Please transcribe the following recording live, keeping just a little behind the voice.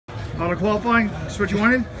Auto qualifying, just what you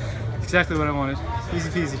wanted? Exactly what I wanted. Easy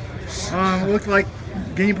peasy. It looked like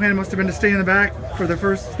game plan must have been to stay in the back for the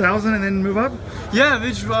first 1,000 and then move up? Yeah,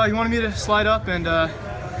 Vidge, he wanted me to slide up, and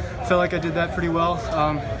felt like I did that pretty well.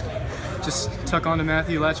 Just tuck on to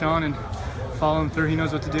Matthew, latch on, and follow him through. He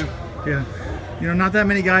knows what to do. Yeah. You know, not that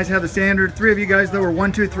many guys have the standard. 3 of you guys, though, were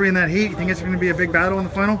 1, 2, 3 in that heat. You think it's going to be a big battle in the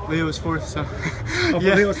final? Leo was 4th, so. Oh,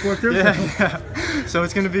 yeah. Leo was 4th too? Yeah. So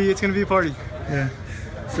it's gonna be a party. Yeah.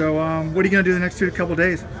 So what are you gonna do the next couple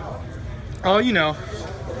days? Oh, you know,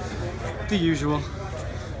 the usual.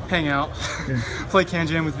 Hang out, yeah. Play Can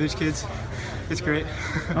Jam with Vidge kids. It's great.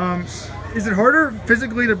 Is it harder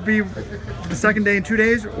physically to be the second day in 2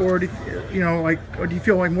 days, or do you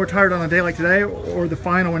feel like more tired on a day like today, or the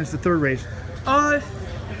final when it's the third race? I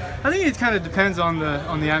think it kind of depends on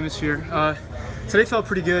the atmosphere. Today felt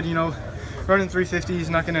pretty good. You know, running 350 is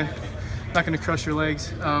not gonna crush your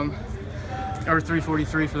legs, or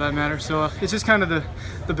 343 for that matter. So it's just kind of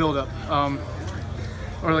the build up,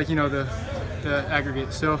 or like, you know, the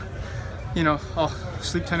aggregate. So, you know, I'll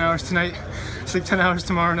sleep 10 hours tonight, sleep 10 hours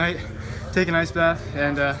tomorrow night, take an ice bath,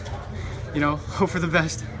 and you know, hope for the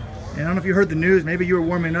best. And I don't know if you heard the news. Maybe you were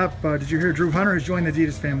warming up. Did you hear Drew Hunter has joined the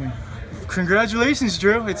Adidas family? Congratulations,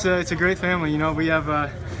 Drew. It's a great family. You know, we have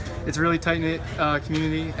it's a really tight-knit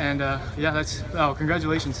community, and yeah,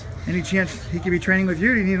 congratulations. Any chance he could be training with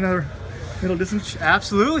you? Do you need another middle distance?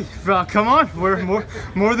 Absolutely. Come on, we're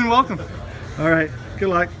more than welcome. All right. Good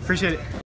luck. Appreciate it.